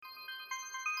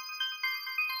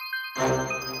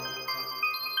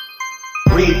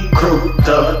Recruit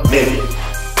the Million.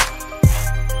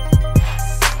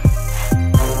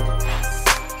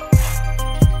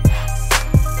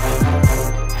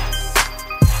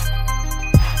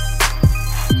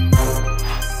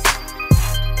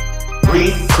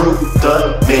 Recruit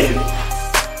the Million.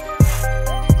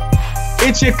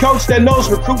 It's your coach that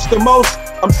knows recruits the most.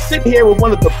 I'm sitting here with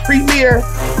one of the premier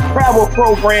travel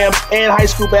programs and high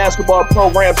school basketball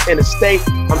programs in the state.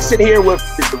 I'm sitting here with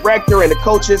the director and the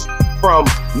coaches from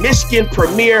Michigan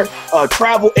Premier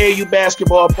Travel AAU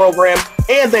basketball program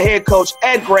and the head coach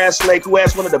at Grass Lake, who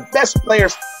has one of the best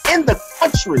players in the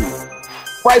country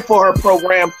right for her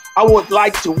program. I would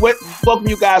like to welcome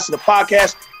you guys to the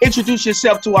podcast. Introduce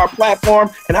yourself to our platform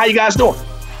and how you guys doing?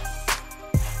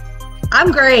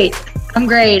 I'm great.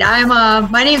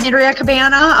 My name is Andrea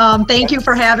Cabana. Thank you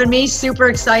for having me. Super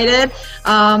excited.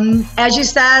 As you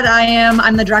said,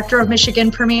 I'm the director of Michigan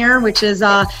Premier, which is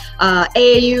a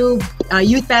AAU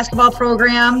youth basketball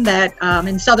program that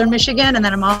in Southern Michigan, and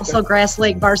then I'm also Grass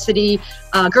Lake varsity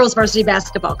girls varsity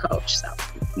basketball coach. So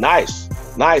nice.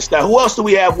 Now, who else do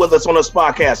we have with us on this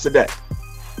podcast today?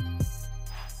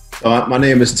 My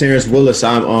name is Terrence Willis.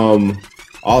 I'm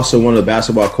also one of the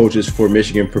basketball coaches for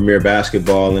Michigan Premier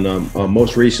Basketball, and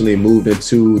most recently moved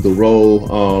into the role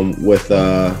with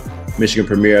Michigan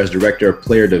Premier as Director of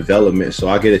Player Development. So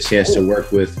I get a chance to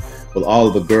work with all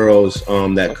of the girls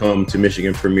that come to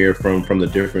Michigan Premier from the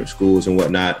different schools and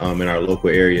whatnot in our local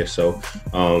area. So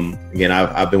again,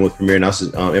 I've been with Premier now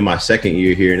in my second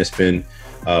year here, and it's been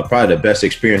probably the best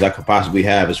experience I could possibly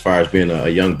have as far as being a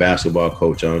young basketball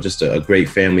coach. Just a great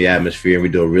family atmosphere. We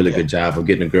do a really good job of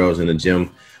getting the girls in the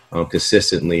gym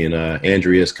consistently. And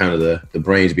Andrea is kind of the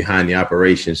brains behind the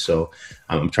operation. So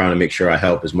I'm trying to make sure I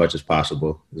help as much as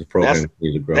possible. The program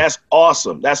continues to grow. That's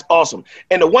awesome.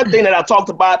 And the one thing that I talked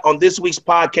about on this week's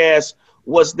podcast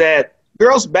was that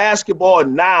girls basketball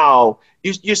now,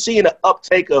 you're seeing an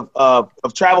uptake of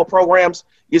travel programs.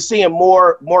 You're seeing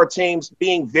more teams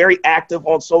being very active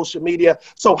on social media.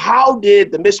 So how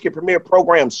did the Michigan Premier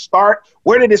program start?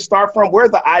 Where did it start from? Where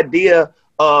the idea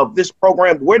of this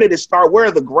program, where did it start? Where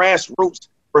are the grassroots,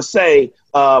 per se?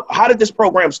 How did this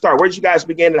program start? Where did you guys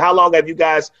begin, and how long have you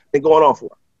guys been going on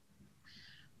for?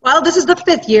 Well, this is the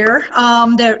fifth year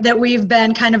that we've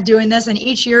been kind of doing this, and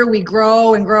each year we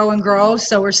grow and grow and grow,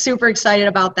 so we're super excited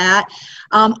about that.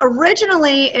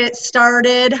 Originally, it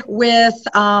started with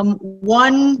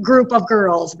one group of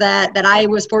girls that I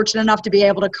was fortunate enough to be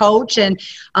able to coach, and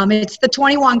it's the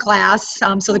 21 class.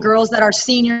 So the girls that are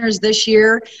seniors this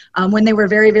year, when they were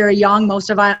very, very young,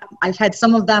 I've had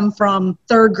some of them from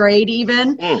third grade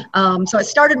even. So it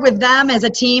started with them as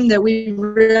a team that we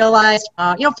realized,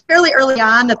 fairly early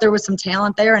on that there was some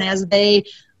talent there, and as they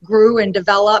grew and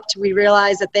developed, we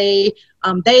realized that they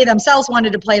themselves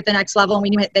wanted to play at the next level, and we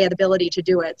knew they had the ability to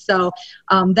do it. So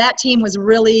that team was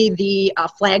really the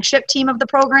flagship team of the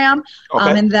program.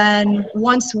 Okay. And then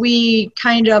once we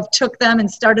kind of took them and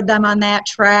started them on that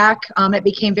track, it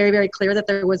became very, very clear that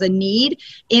there was a need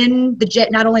in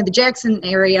not only the Jackson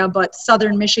area, but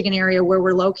Southern Michigan area where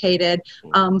we're located,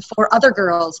 for other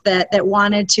girls that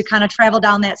wanted to kind of travel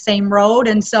down that same road.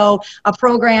 And so a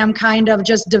program kind of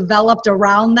just developed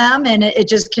around them, and it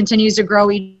just continues to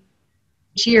grow each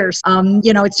year.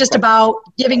 It's just about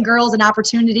giving girls an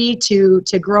opportunity to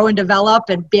grow and develop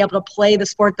and be able to play the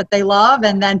sport that they love,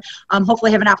 and then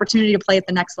hopefully have an opportunity to play at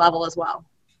the next level as well.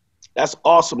 That's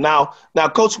awesome. Now,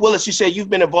 Coach Willis, you said you've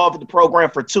been involved with the program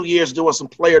for 2 years doing some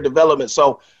player development.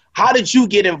 So how did you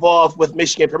get involved with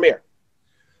Michigan Premier?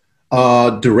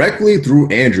 Directly through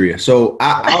Andrea. So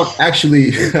I was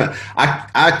actually,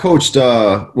 I coached,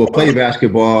 played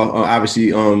basketball,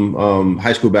 obviously,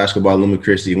 high school basketball, Lumen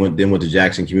Christi, then went to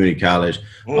Jackson Community College,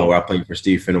 where I played for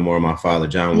Steve Fenimore and my father,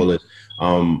 John Willis,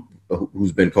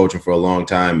 who's been coaching for a long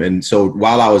time. And so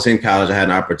while I was in college, I had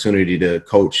an opportunity to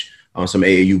coach some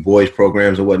AAU boys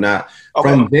programs and whatnot. Okay.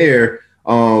 From there,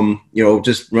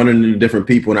 just running into different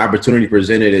people, an opportunity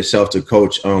presented itself to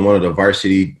coach one of the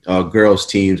varsity girls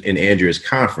teams in Andrea's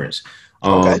conference.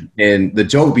 And the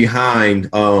joke behind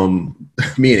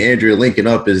me and Andrea linking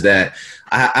up is that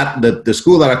the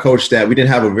school that I coached at, we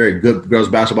didn't have a very good girls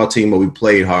basketball team, but we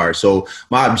played hard. So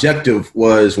my objective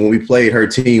was, when we played her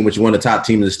team, which is one of the top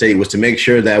teams in the state, was to make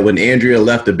sure that when Andrea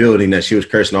left the building, that she was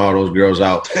cursing all those girls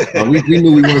out. We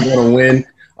knew we weren't going to win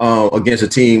against a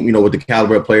team, with the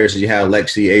caliber of players. You have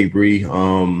Lexi, Avery,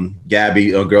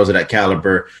 Gabby, girls of that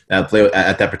caliber that play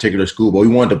at that particular school. But we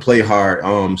wanted to play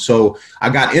hard. So I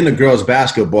got into girls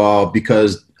basketball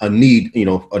because a need,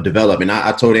 a development.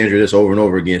 I told Andrew this over and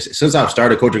over again. Since I've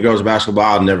started coaching girls basketball,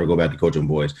 I'll never go back to coaching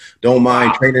boys. Don't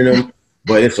mind training them.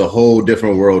 but it's a whole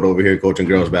different world over here coaching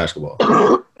girls basketball.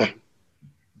 No,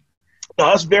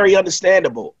 that's very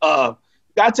understandable. I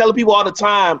tell people all the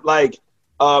time, like,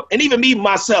 and even me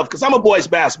myself, because I'm a boys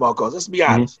basketball coach. Let's be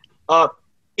honest.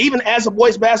 Even as a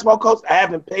boys basketball coach, I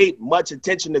haven't paid much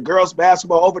attention to girls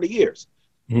basketball over the years.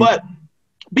 But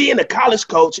being a college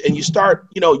coach and you start,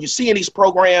 you're seeing these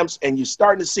programs and you're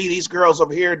starting to see these girls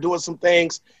over here doing some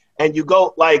things, and you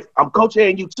go, like, I'm coaching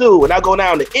ANU too, and I go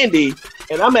down to Indy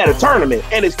and I'm at a tournament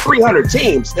and it's 300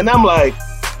 teams, and I'm like,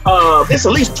 it's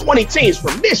at least 20 teams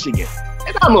from Michigan.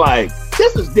 And I'm like,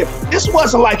 this is different. This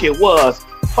wasn't like it was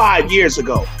 5 years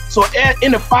ago. So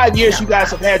in the 5 years you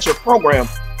guys have had your program,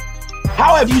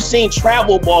 how have you seen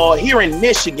travel ball here in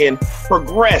Michigan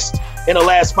progressed in the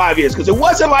last 5 years? Because it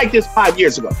wasn't like this 5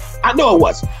 years ago. I know it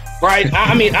wasn't, right?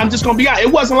 I mean, I'm just going to be honest.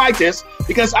 It wasn't like this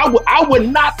because I would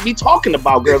not be talking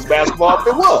about girls basketball if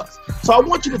it was. So I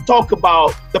want you to talk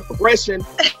about the progression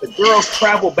the girls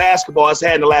travel basketball has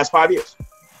had in the last 5 years.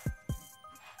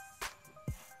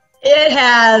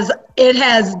 It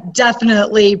has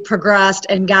definitely progressed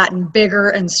and gotten bigger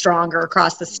and stronger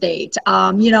across the state.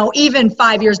 Even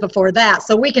 5 years before that.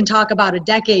 So we can talk about a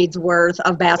decade's worth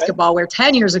of basketball where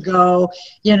 10 years ago,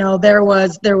 there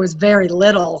was very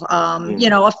little,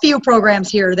 a few programs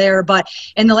here or there, but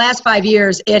in the last 5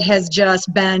 years, it has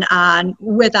just been on,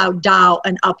 without doubt,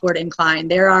 an upward incline.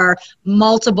 There are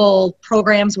multiple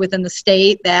programs within the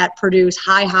state that produce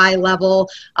high level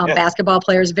basketball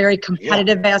players, very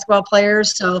competitive basketball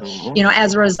players. So,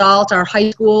 as a result, our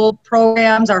high school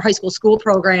programs, our high school school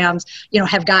programs,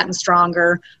 have gotten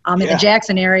stronger. In the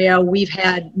Jackson area, we've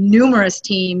had numerous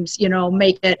teams,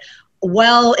 make it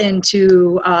well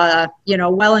into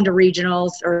regionals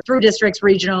or through districts,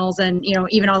 regionals, and,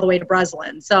 even all the way to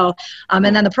Breslin. So, and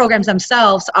then the programs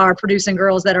themselves are producing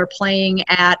girls that are playing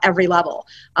at every level.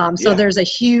 So there's a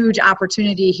huge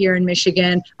opportunity here in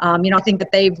Michigan. I think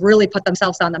that they've really put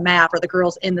themselves on the map, or the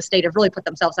girls in the state have really put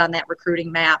themselves on that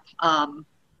recruiting map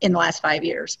in the last 5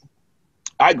 years.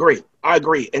 I agree.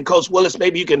 And Coach Willis,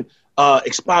 maybe you can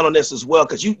expound on this as well,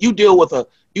 because you deal with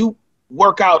you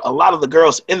work out a lot of the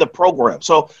girls in the program.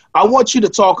 So I want you to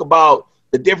talk about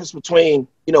the difference between,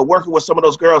 working with some of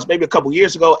those girls maybe a couple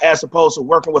years ago as opposed to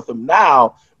working with them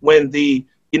now when the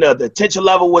attention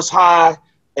level was high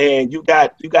and you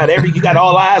got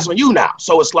all eyes on you now.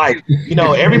 So it's like,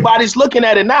 everybody's looking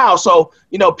at it now. So,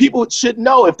 people should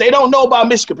know. If they don't know about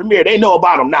Michigan Premier, they know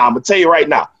about them now. I'm going to tell you right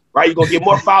now, right? You're going to get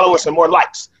more followers and more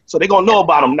likes. So they're going to know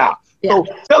about them now. Yeah. So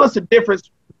tell us the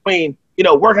difference between,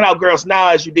 working out girls now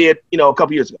as you did, a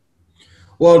couple years ago.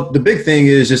 Well, the big thing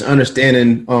is just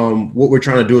understanding what we're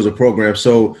trying to do as a program.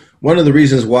 So one of the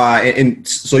reasons why, and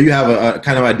so you have a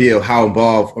kind of idea of how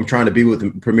involved I'm trying to be with the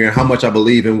Premier, how much I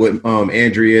believe in what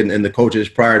Andrea and the coaches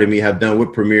prior to me have done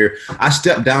with Premier. I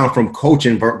stepped down from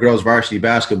coaching girls varsity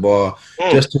basketball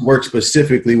just to work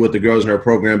specifically with the girls in our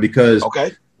program because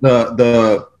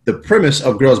the premise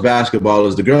of girls basketball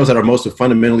is the girls that are most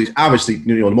fundamentally, obviously,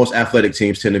 the most athletic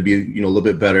teams tend to be, a little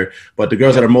bit better, but the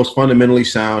girls that are most fundamentally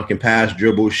sound, can pass,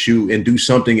 dribble, shoot, and do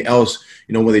something else,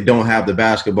 when they don't have the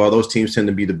basketball, those teams tend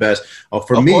to be the best.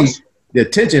 For me, the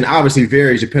attention obviously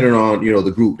varies depending on,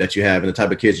 the group that you have and the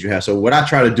type of kids you have. So what I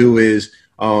try to do is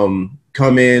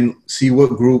come in, see what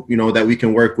group, that we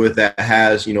can work with that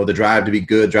has, the drive to be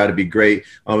good, drive to be great.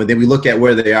 And then we look at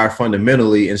where they are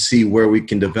fundamentally and see where we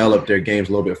can develop their games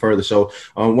a little bit further. So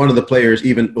one of the players,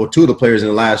 or two of the players in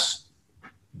the last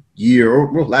year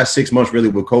or last 6 months really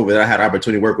with COVID, I had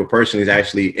opportunity to work with personally is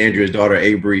actually Andrea's daughter,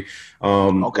 Avery,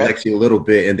 Lexi a little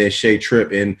bit, and then Shay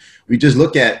Tripp. And we just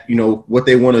look at, what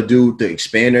they want to do to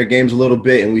expand their games a little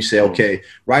bit. And we say, okay,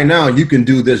 right now you can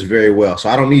do this very well. So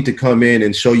I don't need to come in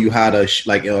and show you how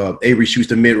to, Avery shoots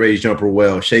the mid-range jumper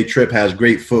well. Shay Tripp has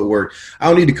great footwork. I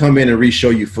don't need to come in and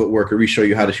re-show you footwork or re-show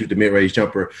you how to shoot the mid-range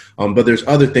jumper. But there's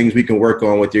other things we can work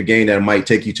on with your game that might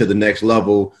take you to the next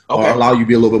level or allow you to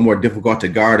be a little bit more difficult to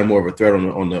guard and more of a threat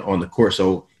on the court.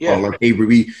 So like Avery,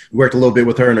 we worked a little bit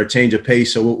with her in her change of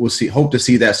pace. So we'll hope to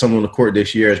see that someone on the court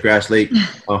this year as Grass Lake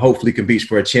hopefully competes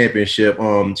for a championship.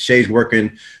 Shay's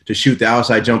working to shoot the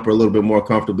outside jumper a little bit more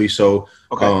comfortably. So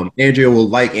Andrea will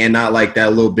like and not like that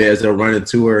a little bit as they'll run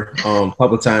into her a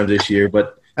couple times this year.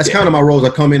 But that's kind of my roles. I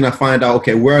come in and I find out,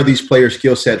 okay, where are these players'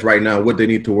 skill sets right now, what they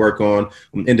need to work on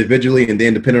individually, and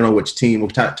then depending on which team,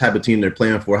 what type of team they're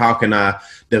playing for, how can I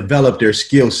develop their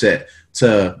skill set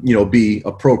to, be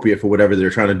appropriate for whatever they're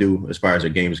trying to do as far as their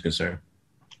game is concerned.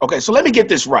 Okay, so let me get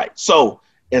this right. So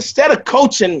instead of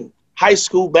coaching high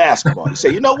school basketball, you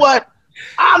say, you know what?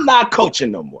 I'm not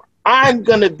coaching no more. I'm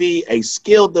going to be a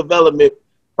skill development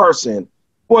person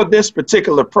for this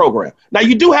particular program. Now,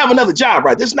 you do have another job,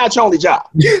 right? This is not your only job.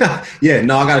 Yeah,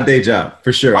 no, I got a day job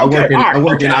for sure. Okay, I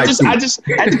work in IT. I just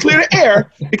had to clear the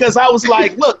air because I was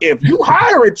like, look, if you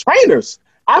hiring trainers,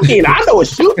 I mean, I know a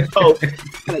shooting coach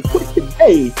can quit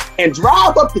today and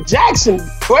drive up to Jackson,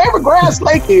 wherever Grass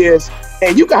Lake is,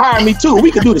 and you can hire me too.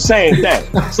 We can do the same thing.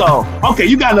 So, okay,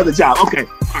 you got another job. Okay.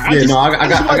 I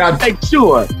got to make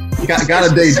sure.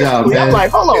 Got a day job, man. I'm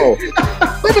like, hold on.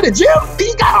 Live in the gym?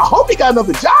 I hope he got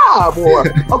another job. Or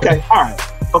okay, all right.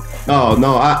 Okay. Oh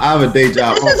no, I have a day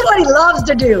job. This is what he loves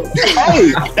to do.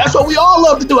 Hey, that's what we all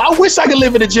love to do. I wish I could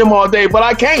live in the gym all day, but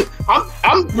I can't.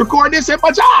 I'm recording this at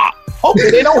my job.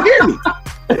 Hopefully they don't hear me.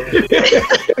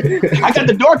 I got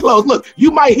the door closed. Look,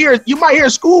 you might hear a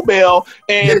school bell,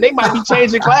 and they might be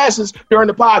changing classes during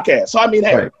the podcast. So I mean,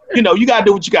 hey, right. You gotta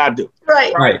do what you gotta do.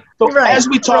 Right. So as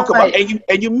we talk about,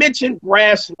 and you mentioned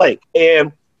Grass Lake,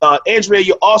 and Andrea,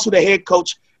 you're also the head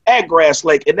coach at Grass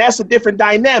Lake, and that's a different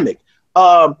dynamic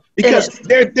because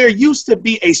there used to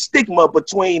be a stigma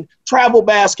between travel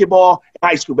basketball and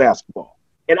high school basketball,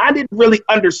 and I didn't really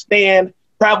understand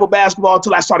travel basketball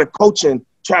until I started coaching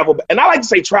travel. And I like to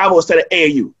say travel instead of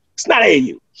AAU. It's not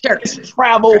AAU. Sure. It's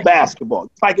travel basketball.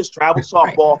 It's like it's travel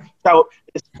softball.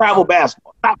 It's travel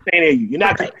basketball. Stop saying AAU. You're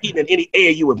not competing in any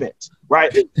AAU events,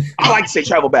 right? I like to say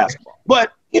travel basketball.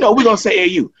 But, we're going to say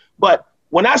AAU. But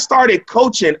when I started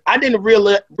coaching, I didn't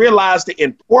realize the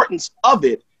importance of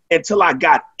it until I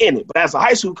got in it. But as a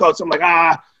high school coach, I'm like,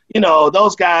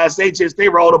 those guys, they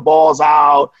roll the balls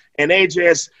out and they're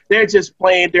just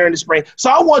playing during the spring.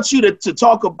 So I want you to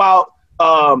talk about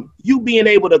you being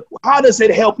able to, how does it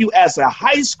help you as a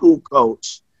high school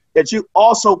coach that you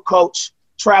also coach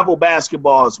travel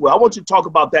basketball as well? I want you to talk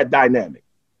about that dynamic.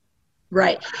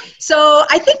 Right. So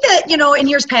I think that, in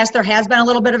years past, there has been a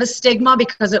little bit of a stigma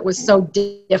because it was so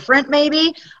different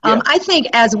maybe. I think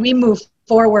as we move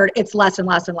forward, it's less and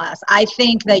less and less. I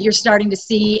think that you're starting to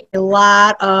see a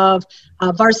lot of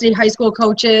varsity high school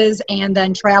coaches and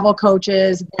then travel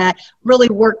coaches that really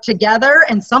work together,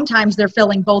 and sometimes they're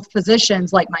filling both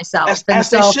positions like myself. As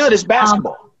they should, it's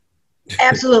basketball.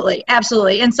 Absolutely.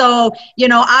 And so,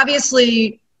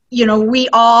 obviously, we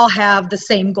all have the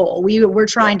same goal. We're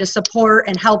trying to support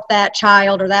and help that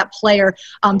child or that player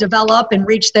develop and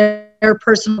reach their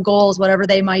personal goals, whatever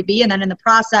they might be, and then in the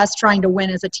process trying to win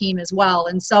as a team as well.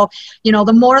 And so,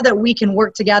 the more that we can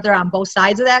work together on both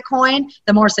sides of that coin,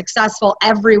 the more successful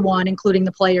everyone, including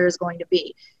the player, is going to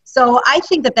be. So I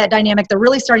think that dynamic, they're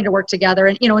really starting to work together.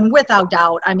 And, and without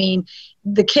doubt, I mean,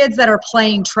 the kids that are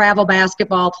playing travel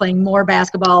basketball, playing more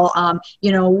basketball,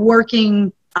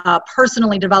 working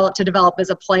personally develop as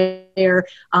a player,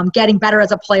 getting better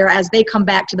as a player as they come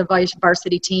back to the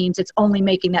varsity teams, it's only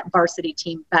making that varsity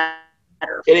team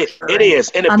better. It is.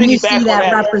 And you see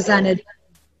that represented.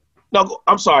 No,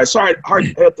 I'm sorry. Sorry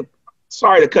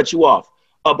to cut you off.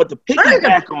 But to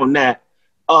piggyback on that,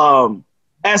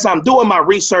 as I'm doing my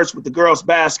research with the girls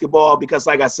basketball, because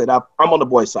like I said, I'm on the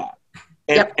boys side.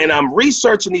 And I'm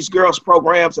researching these girls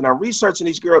programs and I'm researching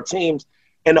these girl teams.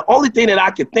 And the only thing that I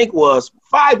could think was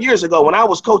 5 years ago when I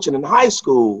was coaching in high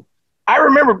school, I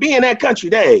remember being at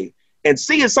Country Day and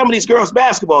seeing some of these girls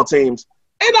basketball teams.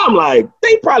 And I'm like,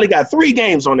 they probably got 3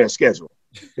 games on their schedule.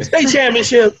 The state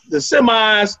championship, the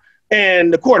semis,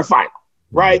 and the quarterfinal,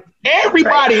 right?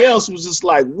 Everybody else was just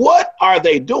like, what are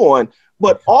they doing?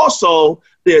 But also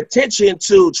the attention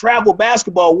to travel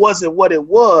basketball wasn't what it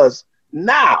was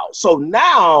now. So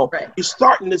now you're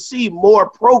starting to see more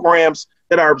programs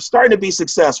that are starting to be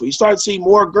successful. You start to see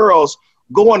more girls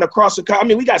going across the country. I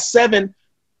mean, we got seven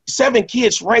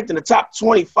kids ranked in the top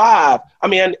 25. I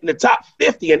mean, in the top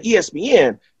 50 in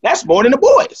ESPN. That's more than the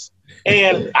boys.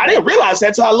 And I didn't realize that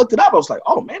until I looked it up. I was like,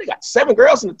 oh, man, they got 7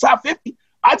 girls in the top 50.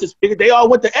 I just figured they all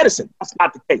went to Edison. That's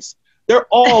not the case. They're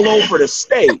all over the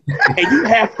state. And you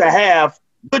have to have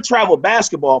good travel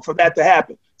basketball for that to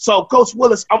happen. So, Coach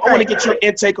Willis, I want to get your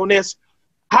intake on this.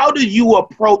 How do you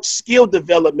approach skill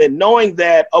development knowing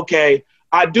that, okay,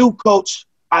 I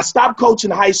stopped coaching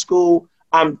high school.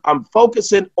 I'm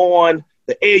focusing on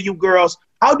the AAU girls.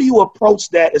 How do you approach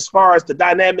that as far as the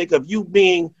dynamic of you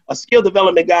being a skill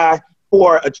development guy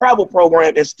for a travel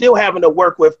program and still having to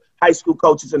work with high school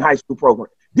coaches and high school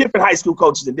programs, different high school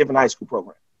coaches and different high school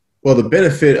programs? Well, the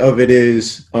benefit of it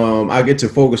is I get to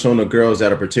focus on the girls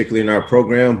that are particularly in our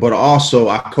program, but also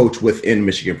I coach within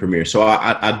Michigan Premier. So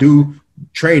I do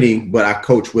training, but I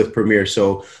coach with Premier.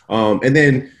 So, and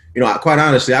then, quite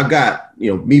honestly, I've got,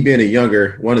 me being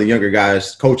one of the younger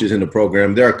guys, coaches in the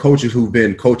program, there are coaches who've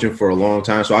been coaching for a long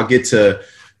time. So I get to,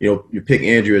 you pick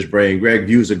Andrea's brain. Greg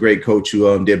View's a great coach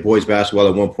who did boys basketball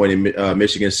at one point in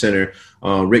Michigan Center.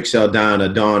 Rick Saldana,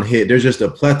 Don Hitt. There's just a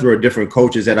plethora of different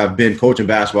coaches that I've been coaching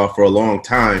basketball for a long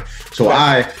time. So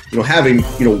having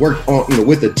worked on,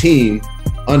 with a team,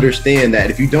 understand that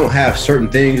if you don't have certain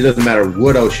things, it doesn't matter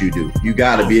what else you do. You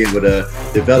got to be able to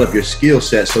develop your skill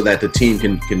set so that the team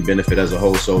can benefit as a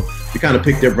whole. So we kind of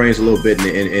pick their brains a little bit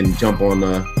and jump on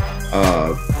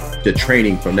the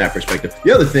training from that perspective.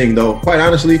 The other thing, though, quite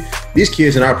honestly, these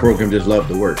kids in our program just love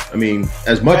to work. I mean,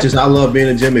 as much as I love being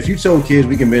in the gym, if you told kids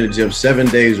we can be in the gym 7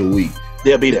 days a week,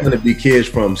 they'll be there. It's going to be kids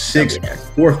from 6th,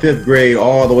 4th, 5th grade,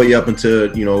 all the way up into,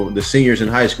 the seniors in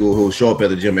high school who show up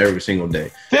at the gym every single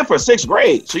day. 5th or 6th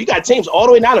grade. So you got teams all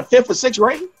the way down to 5th or 6th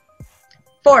grade?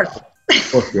 4th.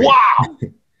 4th grade. Wow.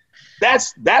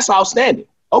 That's outstanding.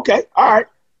 Okay. All right.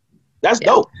 That's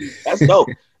dope. That's dope.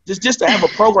 Just to have a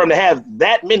program to have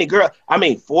that many girls. I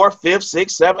mean, 4th, 5th,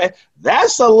 6th, 7th.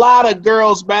 That's a lot of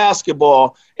girls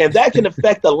basketball, and that can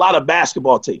affect a lot of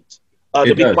basketball teams,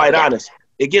 to be quite honest.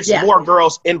 It gets more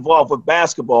girls involved with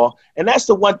basketball, and that's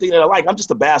the one thing that I like. I'm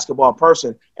just a basketball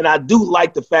person, and I do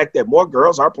like the fact that more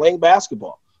girls are playing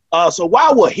basketball. So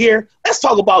while we're here, let's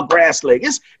talk about Grass Lake.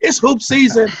 It's hoop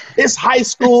season. It's high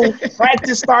school.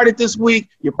 Practice started this week.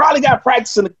 You probably got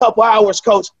practice in a couple hours,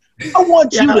 Coach. I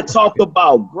want you to talk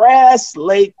about Grass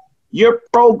Lake, your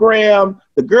program,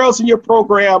 the girls in your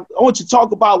program. I want you to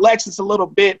talk about Lexus a little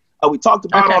bit. We talked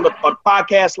about on the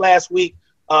podcast last week,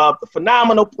 a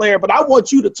phenomenal player. But I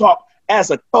want you to talk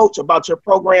as a coach about your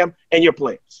program and your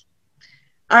players.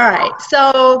 All right.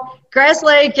 So Grass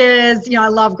Lake is, I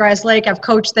love Grass Lake. I've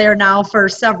coached there now for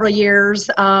several years.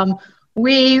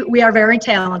 We are very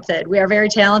talented. We are very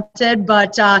talented,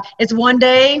 but it's one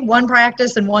day, one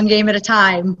practice, and one game at a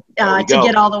time to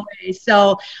get all the way.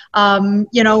 So,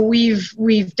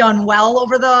 we've done well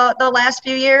over the last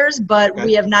few years, but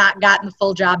we have not gotten the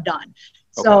full job done.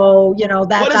 Okay. So,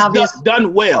 that's what is obvious.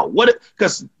 Done well?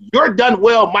 Because your done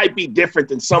well might be different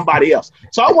than somebody else.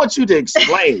 So I want you to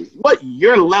explain what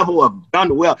your level of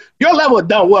done well. Your level of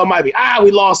done well might be,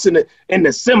 we lost in the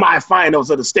semifinals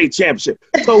of the state championship.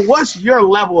 So what's your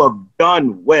level of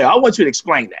done well? I want you to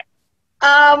explain that.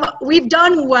 We've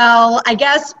done well. I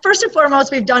guess first and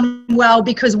foremost, we've done well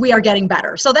because we are getting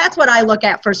better. So that's what I look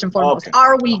at first and foremost. Okay.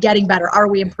 Are we getting better? Are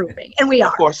we improving? And we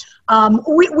are. Of course.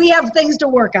 We have things to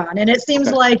work on, and it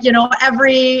seems like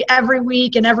every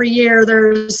week and every year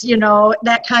there's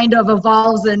that kind of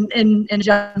evolves and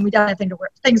we don't have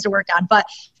things to work on, but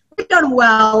we've done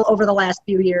well over the last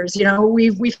few years.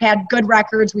 We've had good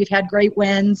records. We've had great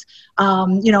wins.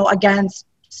 Against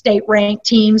state-ranked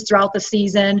teams throughout the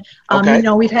season.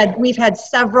 We've had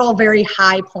several very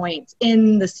high points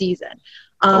in the season.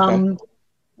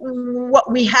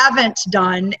 What we haven't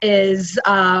done is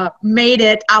made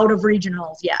it out of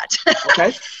regionals yet.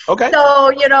 Okay.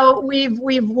 So we've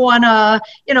won a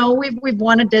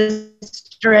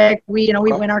district. We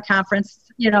win our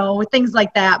conference. Things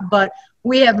like that, but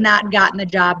we have not gotten the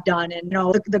job done. And,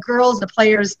 the girls, the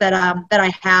players that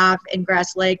I have in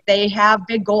Grass Lake, they have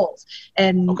big goals.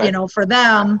 And, for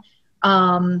them,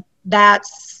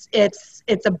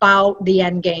 it's about the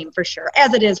end game for sure,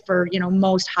 as it is for,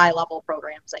 most high-level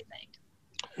programs, I think.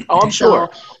 Oh, I'm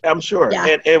sure. I'm sure.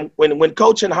 Yeah. And when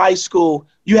coaching high school,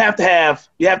 you have to have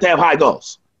high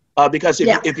goals. Because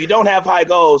if you don't have high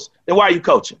goals, then why are you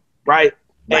coaching, right?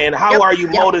 And how are you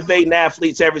motivating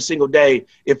athletes every single day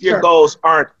if your goals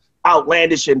aren't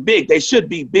outlandish and big? They should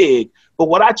be big. But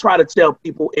what I try to tell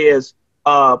people is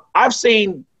I've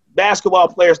seen basketball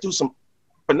players do some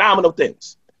phenomenal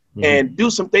things and do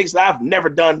some things that I've never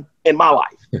done in my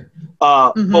life.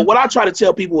 But what I try to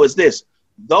tell people is this.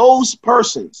 Those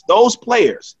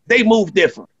players, they move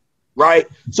different, right?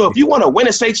 So if you want to win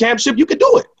a state championship, you can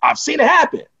do it. I've seen it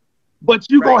happen. But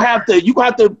you're gonna have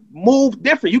to move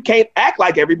different. You can't act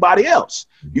like everybody else.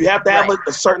 You have to have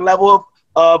a certain level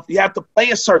of you have to play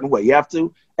a certain way. You have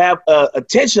to have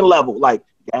attention level, like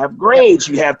you have grades.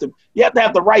 You have to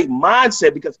have the right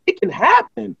mindset because it can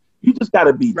happen. You just got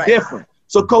to be different.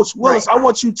 So, Coach Willis, I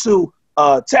want you to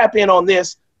tap in on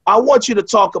this. I want you to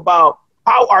talk about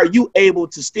how are you able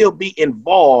to still be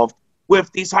involved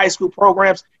with these high school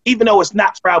programs, even though it's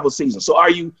not travel season. So, are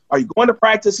you going to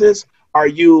practices? Are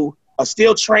you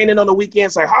still training on the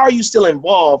weekends? Like, how are you still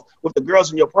involved with the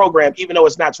girls in your program, even though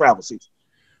it's not travel season?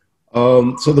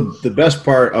 So the best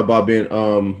part about being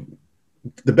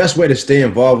the best way to stay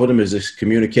involved with them is just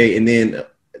communicate. And then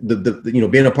the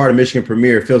being a part of Michigan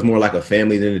Premier feels more like a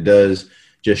family than it does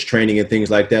just training and things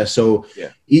like that. So,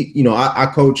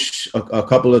 I coach a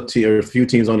couple of a few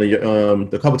teams on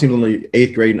the couple teams on the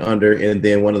 8th grade and under, and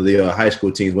then one of the high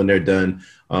school teams when they're done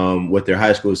with their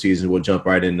high school season will jump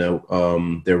right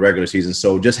into their regular season.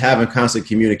 So just having constant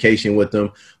communication with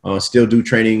them, still do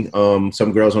training,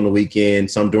 some girls on the weekend,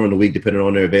 some during the week, depending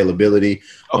on their availability.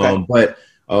 Okay.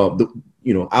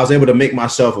 I was able to make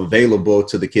myself available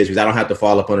to the kids because I don't have to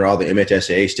fall up under all the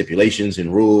MHSAA stipulations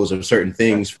and rules of certain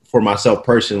things for myself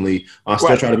personally. I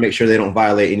still try to make sure they don't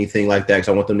violate anything like that because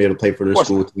I want them to be able to play for their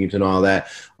school teams and all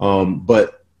that.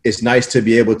 But it's nice to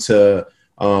be able to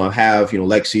have,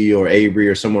 Lexi or Avery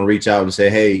or someone reach out and say,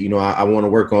 hey, I want to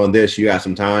work on this. You got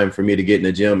some time for me to get in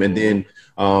the gym. And then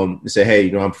say,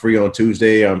 hey, I'm free on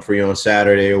Tuesday, I'm free on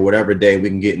Saturday or whatever day we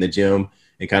can get in the gym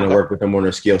and kind of work with them on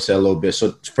their skill set a little bit.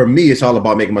 So for me, it's all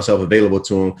about making myself available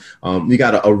to them. We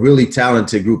got a really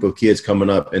talented group of kids coming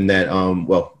up in that,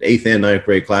 8th and 9th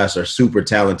grade class are super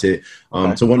talented.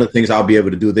 So one of the things I'll be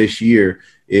able to do this year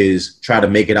is try to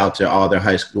make it out to all their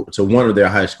high school, to one of their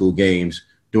high school games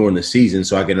during the season.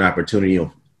 So I get an opportunity,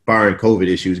 barring COVID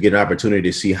issues, get an opportunity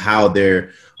to see how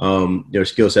their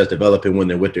skill sets developing when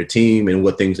they're with their team and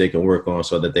what things they can work on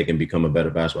so that they can become a better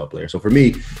basketball player. So for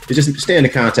me, it's just stay in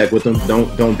contact with them.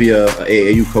 Don't be a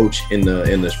AAU coach in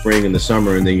the spring and the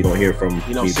summer and then you don't hear from.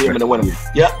 You don't see them in the winter.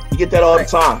 Yep, you get that all the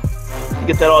time.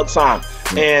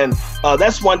 And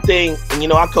that's one thing.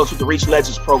 And I coach with the Reach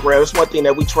Legends program. It's one thing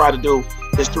that we try to do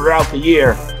is throughout the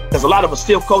year, because a lot of us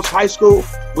still coach high school.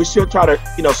 We still try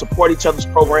to support each other's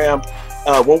program.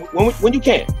 When you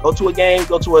can, go to a game,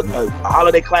 go to a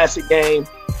holiday classic game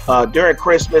during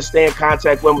Christmas, stay in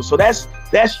contact with them. So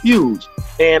that's huge.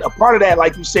 And a part of that,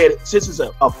 like you said, since it's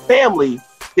a family,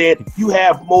 that you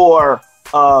have more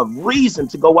reason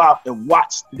to go out and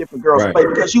watch the different girls play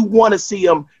because you want to see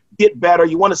them get better.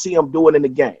 You want to see them do it in the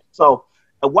game. So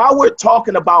while we're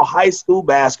talking about high school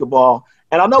basketball,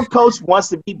 and I know Coach wants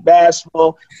to be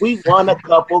bashful, we won a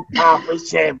couple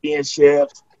conference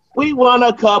championships. We won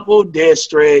a couple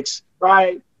districts,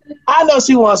 right? I know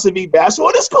she wants to be bashful.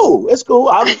 It's cool. It's cool.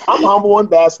 I'm humble and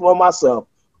bashful myself.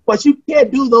 But you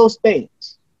can't do those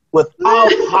things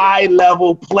without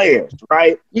high-level players,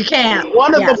 right? You can't.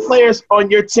 One of the players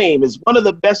on your team is one of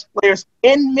the best players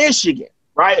in Michigan,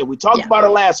 right? And we talked about her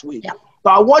last week. Yeah. So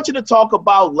I want you to talk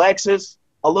about Lexus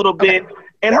a little bit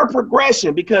and her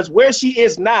progression, because where she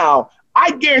is now, I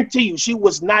guarantee you she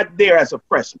was not there as a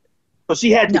freshman. So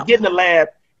she had to get in the lab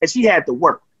and she had to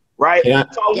work, right? So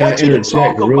I want you to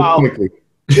talk about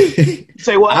 –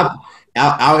 say what?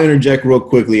 I'll interject real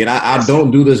quickly, and I don't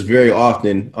do this very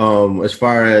often as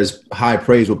far as high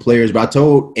praise with players, but I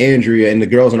told Andrea and the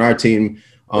girls on our team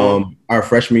our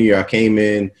freshman year, I came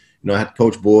in, I had to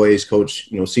coach boys,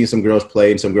 seeing some girls play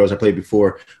and some girls I played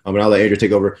before, and I'll let Andrea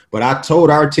take over. But I told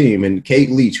our team, and Kate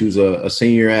Leach, who's a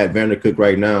senior at Vandercook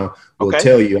right now, will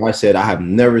tell you, I said, I have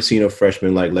never seen a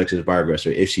freshman like Lexus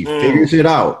Bargresser. If she figures it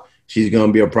out, she's going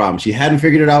to be a problem. She hadn't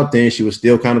figured it out then. She was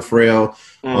still kind of frail,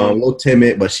 a little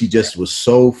timid, but she just was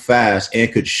so fast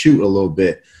and could shoot a little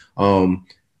bit. And,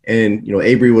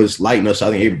 Avery was lighting us. I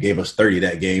think Avery gave us 30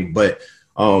 that game. But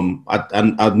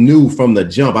I knew from the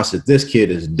jump, I said, this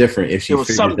kid is different if she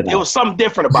figures it out. It was something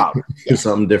different about her. There's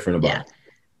something different about her.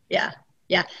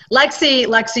 Yeah.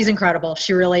 Lexi's incredible.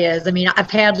 She really is. I mean, I've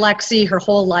had Lexi her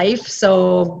whole life.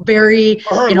 So very,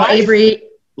 life? Avery.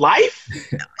 Life?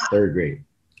 Third grade.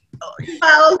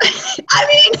 Well, I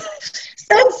mean,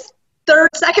 since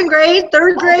second grade,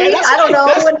 third grade, I don't know.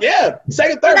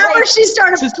 Second, third grade. Whenever she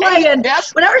started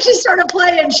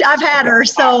playing, I've had her.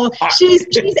 So she's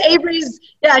Avery's.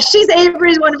 Yeah, she's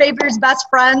one of Avery's best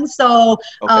friends. So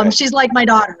she's like my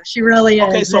daughter. She really is.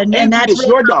 Okay, so and that's really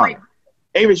your daughter.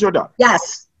 Avery's your daughter.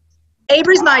 Yes,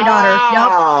 Avery's my daughter.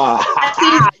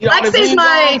 Yep. Lexi's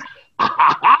my.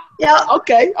 Yeah.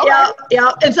 Okay. Yeah.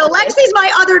 And so Lexi's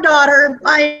my other daughter,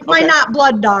 my not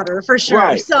blood daughter for sure.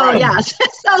 Right, so yes.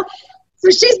 So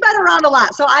she's been around a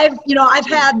lot. So I've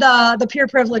had the peer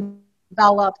privilege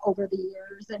develop over the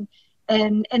years,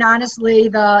 and honestly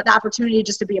the opportunity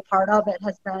just to be a part of it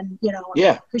has been,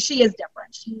 because she is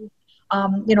different. She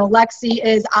Lexi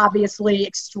is obviously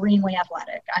extremely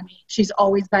athletic. I mean, she's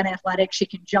always been athletic. She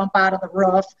can jump out of the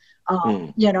roof,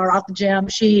 or out the gym.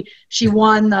 She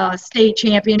won the state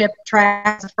championship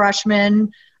track as a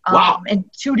freshman in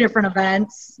 2 different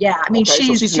events. Yeah, I mean,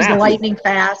 she's lightning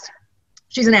fast.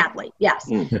 She's an athlete, yes.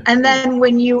 And then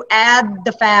when you add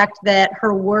the fact that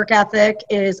her work ethic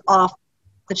is off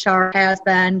the chart, has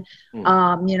been,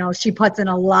 she puts in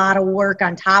a lot of work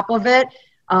on top of it.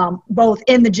 both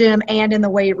in the gym and in the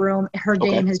weight room. Her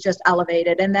game has just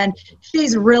elevated. And then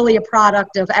she's really a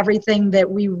product of everything that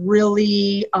we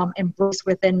really embrace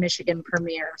within Michigan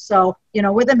Premier. So, you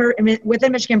know,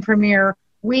 within Michigan Premier,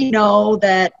 we know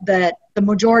that the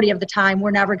majority of the time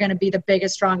we're never going to be the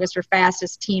biggest, strongest, or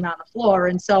fastest team on the floor.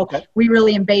 And so we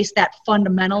really embrace that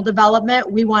fundamental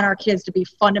development. We want our kids to be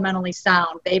fundamentally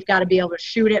sound. They've got to be able to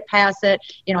shoot it, pass it,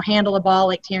 you know, handle the ball,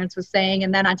 like Terrence was saying.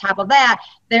 And then on top of that,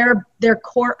 their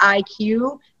core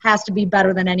IQ has to be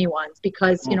better than anyone's,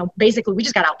 because, you know, basically we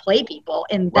just got to outplay people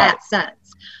in that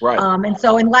sense. Right. And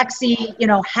so, and Lexi, you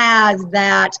know, has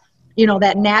that, you know,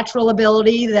 that natural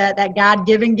ability, that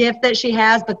God-given gift that she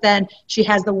has, but then she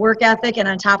has the work ethic, and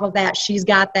on top of that, she's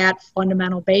got that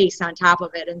fundamental base on top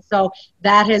of it. And so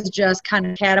that has just kind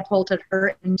of catapulted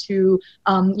her into,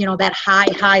 you know, that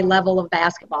high level of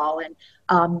basketball.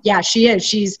 And yeah,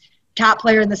 she's top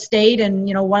player in the state, and,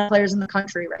 you know, one of the players in the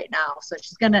country right now. So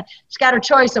she's got her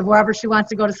choice of wherever she wants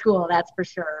to go to school, that's for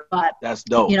sure. But that's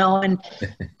dope. You know, and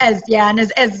as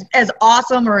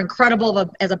awesome or incredible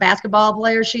as a basketball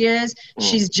player she is,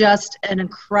 she's just an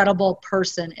incredible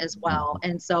person as well.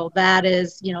 And so that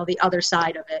is, you know, the other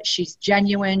side of it. She's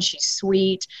genuine, she's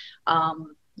sweet,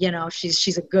 you know,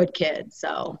 she's a good kid.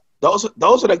 So those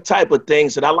are the type of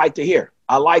things that I like to hear.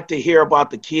 I like to hear about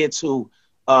the kids who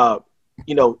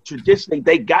you know, traditionally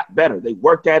they got better. They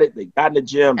worked at it. They got in the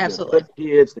gym. Absolutely. They're good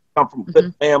kids. They come from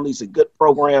good families and good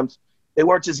programs. They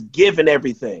weren't just given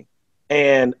everything.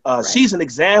 And she's an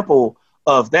example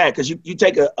of that, because you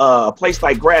take a place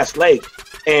like Grass Lake,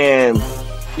 and,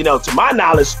 you know, to my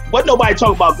knowledge, wasn't nobody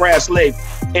talking about Grass Lake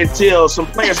until some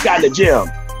players got in the gym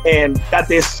and got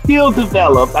their skill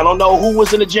developed. I don't know who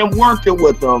was in the gym working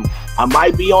with them. I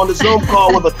might be on the Zoom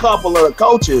call with a couple of the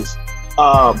coaches.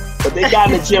 But they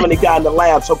got in the gym and they got in the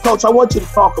lab. So, Coach, I want you to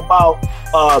talk about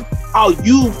how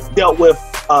you've dealt with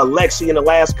Lexi in the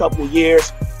last couple of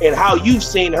years, and how you've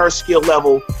seen her skill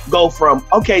level go from,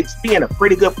 okay, being a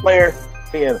pretty good player,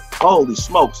 being, holy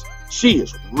smokes, she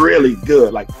is really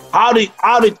good. Like, how did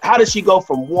she go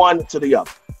from one to the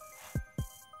other?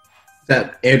 Is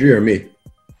that Andrea or me?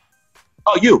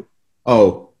 Oh, you.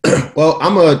 Oh, well,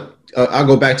 I'll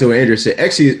go back to what Andrea said.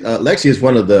 Lexi is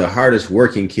one of the hardest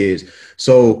working kids.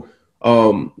 So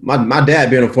my dad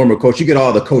being a former coach, you get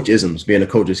all the coach isms being a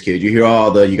coach's kid. You hear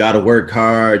all you got to work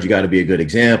hard, you got to be a good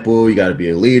example, you got to be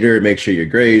a leader, make sure your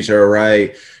grades are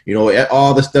right. You know,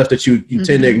 all the stuff that you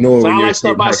tend to ignore. Sound like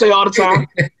stuff I say all the time.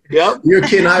 Yep. You're a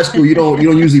kid in high school. You don't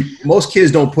usually, most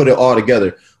kids don't put it all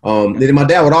together. Then my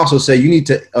dad would also say, you need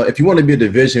to, if you want to be a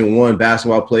Division I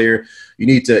basketball player, you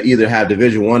need to either have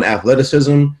Division I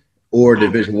athleticism or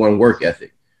Division I work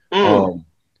ethic.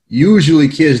 Usually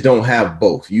kids don't have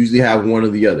both. Usually have one or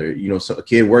the other. You know, so a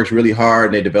kid works really hard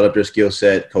and they develop their skill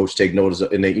set. Coach take notice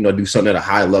and they, you know, do something at a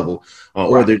high level,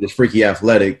 or they're just freaky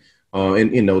athletic,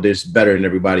 and, you know, they're just better than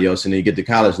everybody else. And then you get to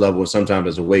college level, and sometimes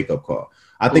it's a wake up call.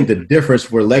 I think the difference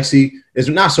for Lexi is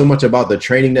not so much about the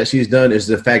training that she's done, is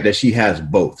the fact that she has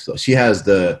both. So she has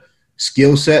the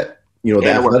skill set, you know,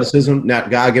 the athleticism, not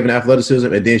God-given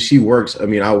athleticism, and then she works. I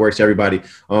mean, outworks everybody.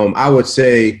 I would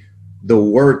say the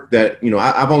work that, you know,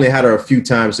 I've only had her a few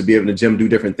times to be able to gym, do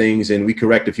different things, and we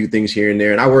correct a few things here and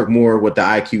there. And I work more with the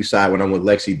IQ side when I'm with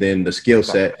Lexi than the skill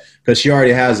set, because she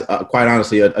already has, quite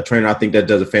honestly, a trainer I think that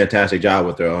does a fantastic job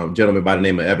with her. A gentleman by the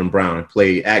name of Evan Brown, and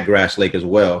played at Grass Lake as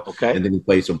well. Okay. And then he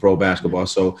played some pro basketball.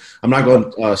 So I'm not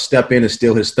going to step in and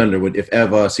steal his thunder. If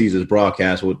Ev sees his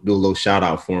broadcast, we'll do a little shout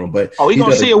out for him. But he's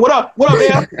going to see it. What up,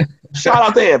 Ev? Shout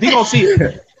out to Ev. He's going to see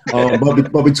it.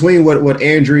 But between what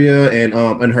Andrea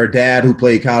and her dad, who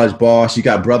played college ball, she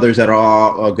got brothers that are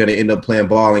all going to end up playing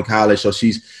ball in college. So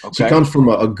she comes from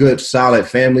a good, solid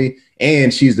family,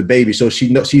 and she's the baby. So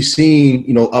she's seen,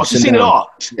 you know, ups and downs. She's seen it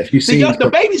all. Yeah, she's seen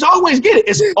the babies always get it.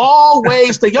 It's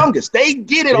always the youngest. They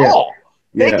get it all.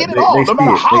 They get it all. No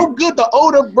matter how good the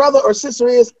older brother or sister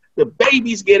is, the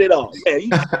babies get it all. Man, you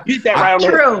get that right on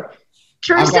there.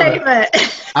 True statement.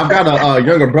 I've got a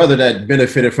younger brother that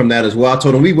benefited from that as well. I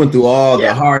told him we went through all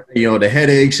the hard, you know, the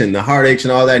headaches and the heartaches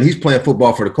and all that. And he's playing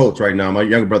football for the Colts right now. My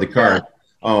younger brother, Carr.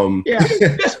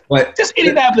 Just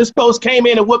Indianapolis Colts came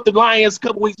in and whooped the Lions a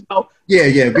couple weeks ago.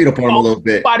 Yeah, beat up on him a little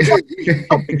bit.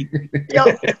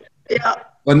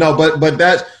 But no, but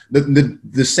that's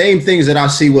the same things that I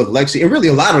see with Lexi, and really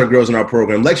a lot of the girls in our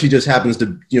program. Lexi just happens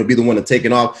to, you know, be the one to take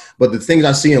it off. But the things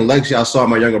I see in Lexi, I saw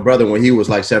my younger brother when he was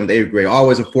like 7th, 8th grade.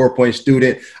 Always a 4-point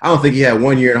student. I don't think he had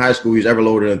 1 year in high school he's ever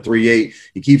lower than 3.8.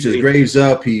 He keeps his grades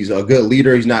up. He's a good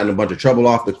leader. He's not in a bunch of trouble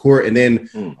off the court. And then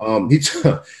this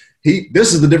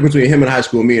is the difference between him in high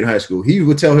school and me in high school. He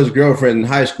would tell his girlfriend in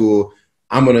high school,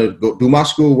 I'm gonna go do my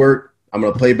schoolwork. I'm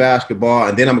going to play basketball,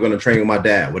 and then I'm going to train with my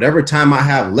dad. Whatever time I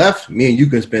have left, me and you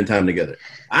can spend time together.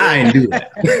 I ain't do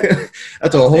that.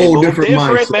 That's a whole different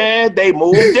mindset. Man. They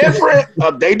move different.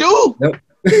 They do. Yep.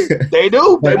 They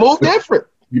do. They move different.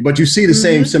 But you see the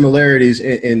same similarities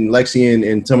in Lexi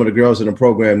and some of the girls in the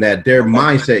program, that their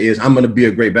mindset is, I'm going to be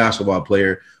a great basketball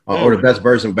player or the best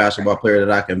version of basketball player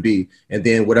that I can be. And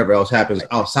then whatever else happens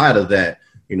outside of that,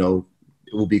 you know,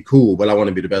 it will be cool, but I want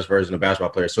to be the best version of basketball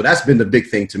player. So that's been the big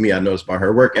thing to me I noticed about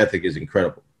her. Work ethic is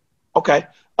incredible. Okay.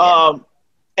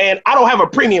 And I don't have a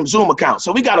premium Zoom account,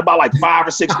 so we got about like 5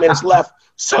 or 6 minutes left.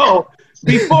 So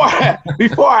before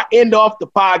I end off the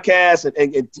podcast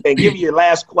and give you your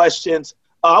last questions,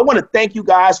 I want to thank you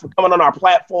guys for coming on our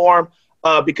platform,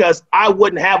 because I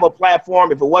wouldn't have a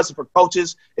platform if it wasn't for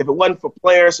coaches, if it wasn't for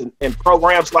players and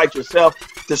programs like yourself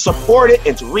to support it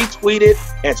and to retweet it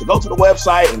and to go to the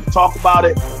website and talk about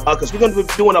it, because we're going to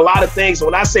be doing a lot of things. And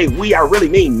when I say we, I really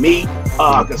mean me,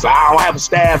 because I don't have a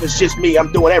staff. It's just me.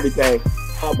 I'm doing everything.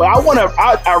 But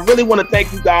I really want to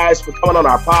thank you guys for coming on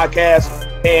our podcast.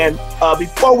 And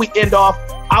before we end off,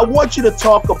 I want you to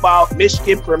talk about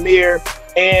Michigan Premier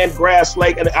and Grass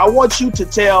Lake, and I want you to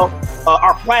tell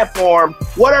our platform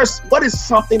what is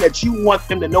something that you want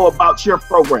them to know about your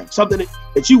program, something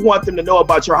that you want them to know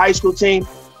about your high school team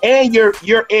and your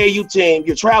AAU team,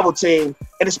 your travel team,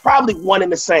 and it's probably one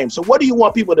and the same. So what do you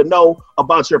want people to know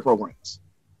about your programs?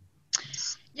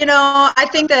 You know, I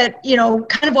think that, you know,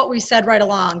 kind of what we said right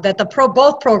along, that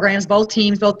both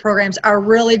programs are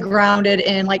really grounded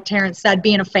in, like Terrence said,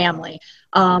 being a family.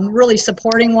 Really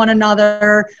supporting one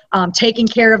another, taking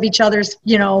care of each other's,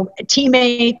 you know,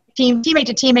 teammate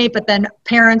to teammate, but then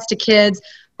parents to kids.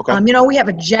 Okay. You know, we have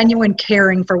a genuine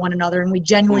caring for one another, and we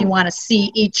genuinely want to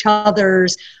see each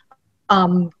other's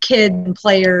kids and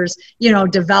players, you know,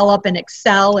 develop and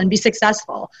excel and be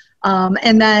successful.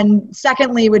 And then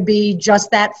secondly would be just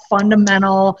that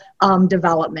fundamental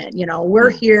development. You know, we're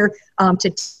here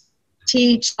to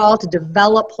teach all, to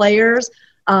develop players,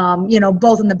 you know,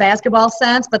 both in the basketball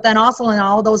sense, but then also in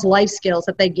all those life skills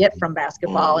that they get from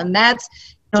basketball. And that's,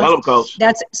 you know,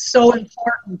 that's so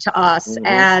important to us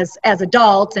as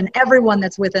adults and everyone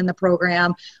that's within the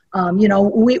program. You know,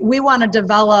 we want to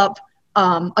develop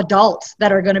adults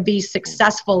that are going to be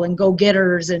successful and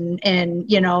go-getters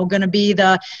and you know, going to be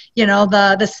the, you know,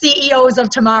 the CEOs of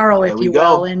tomorrow, if you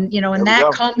will. And, you know, and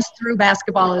that comes through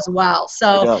basketball as well.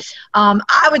 So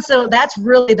I would say that's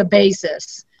really the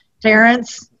basis.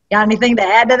 Terrence, got anything to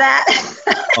add to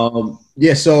that?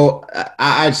 Yeah, so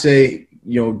I'd say,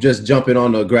 you know, just jumping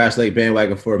on the Grass Lake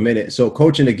bandwagon for a minute. So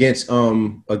coaching against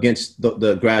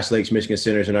the Grass Lakes Michigan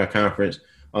Centers in our conference,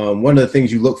 one of the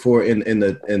things you look for in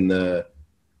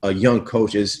a young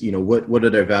coach is, you know, what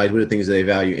are their values, what are the things that they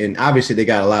value, and obviously they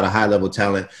got a lot of high level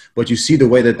talent, but you see the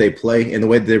way that they play and the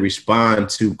way that they respond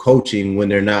to coaching when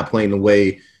they're not playing the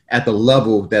way at the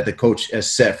level that the coach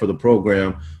has set for the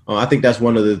program. I think that's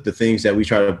one of the things that we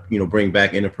try to, you know, bring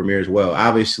back into Premier as well.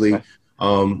 Obviously, you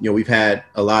know, we've had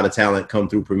a lot of talent come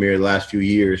through Premier the last few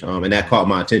years, and that caught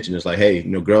my attention. It's like, hey, you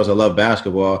know, girls, I love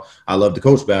basketball. I love to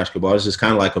coach basketball. This is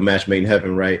kind of like a match made in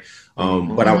heaven, right?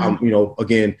 But I'm, you know,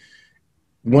 again,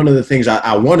 one of the things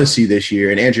I want to see this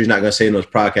year, and Andrew's not going to say in those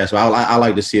podcasts, but I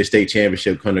like to see a state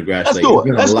championship come to Grass Lake.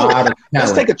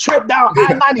 Let's take a trip down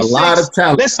I-96. A lot of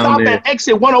talent. Let's stop at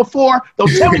exit 104.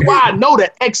 Don't tell me why I know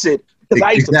that exit, because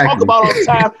I used to talk about all the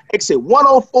time. Exit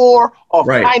 104 off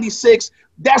 96.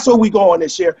 That's where we going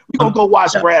this year. We're going to go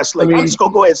watch Grass Lake. I'm just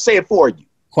going to go ahead and say it for you.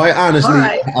 Quite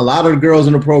honestly, a lot of the girls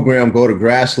in the program go to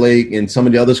Grass Lake and some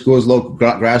of the other schools, local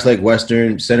Grass Lake,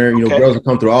 Western, Center. You know, girls will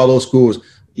come through all those schools.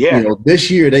 Yeah. You know,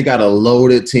 this year they got a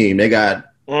loaded team. They got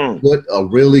a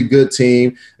really good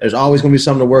team. There's always going to be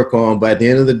something to work on, but at the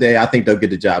end of the day, I think they'll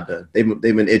get the job done. They've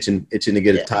been itching to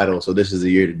get a title, so this is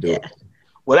the year to do it.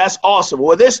 Well, that's awesome.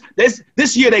 Well, this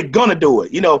year they're gonna do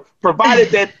it. You know,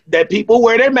 provided that people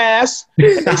wear their masks,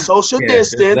 and they social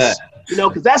distance. You know,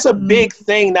 because that's a big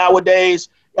thing nowadays.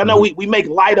 I know we make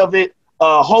light of it.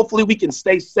 Hopefully, we can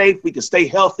stay safe. We can stay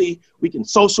healthy. We can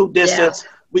social distance.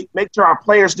 We make sure our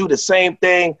players do the same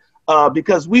thing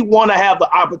because we want to have the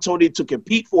opportunity to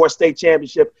compete for a state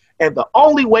championship. And the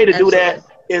only way to do that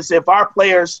is if our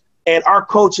players and our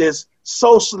coaches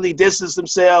socially distance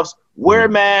themselves, wear a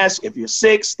mask. If you're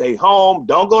sick, stay home.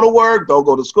 Don't go to work. Don't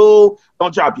go to school.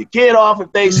 Don't drop your kid off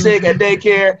if they're sick at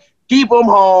daycare. Keep them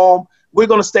home. We're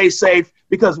going to stay safe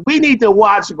because we need to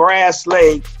watch Grass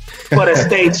Lake for the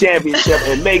state championship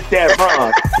and make that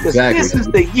run. Because this is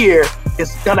the year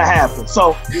it's going to happen.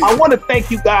 So I want to thank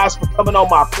you guys for coming on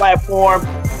my platform.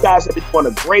 You guys have been doing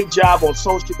a great job on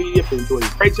social media, been doing a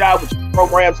great job with your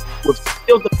programs, with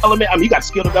skill development. I mean, you got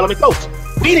skill development coach.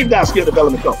 We ain't even got a skill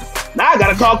development coach. Now I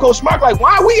got to call Coach Mark like,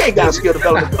 why we ain't got a skill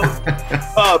development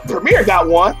coach? Premier got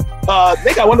one.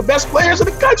 They got one of the best players in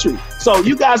the country. So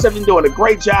you guys have been doing a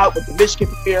great job with the Michigan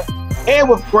Premier and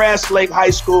with Grass Lake High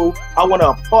School. I want to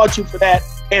applaud you for that.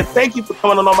 And thank you for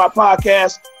coming on my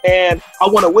podcast. And I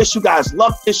want to wish you guys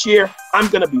luck this year. I'm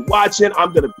going to be watching.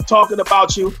 I'm going to be talking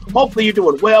about you. Hopefully you're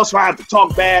doing well, so I have to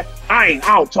talk bad. I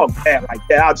don't talk bad like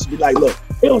that. I'll just be like, look,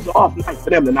 it was an off night for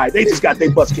them tonight. They just got their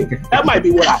butts kicked. That might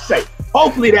be what I say.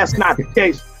 Hopefully that's not the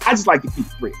case. I just like to keep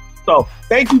it real. So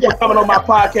thank you for coming on my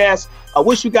podcast. I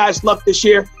wish you guys luck this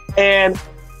year, and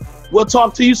we'll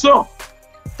talk to you soon.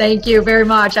 Thank you very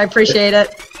much. I appreciate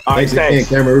it. All right, thanks.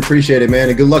 Cameron. We appreciate it, man.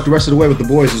 And good luck the rest of the way with the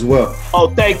boys as well.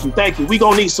 Oh, thank you. Thank you. We're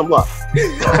going to need some luck.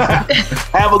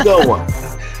 Have a good one.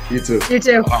 You too. You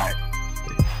too. All right.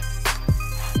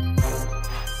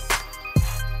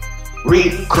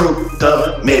 Recruit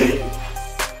the Minute.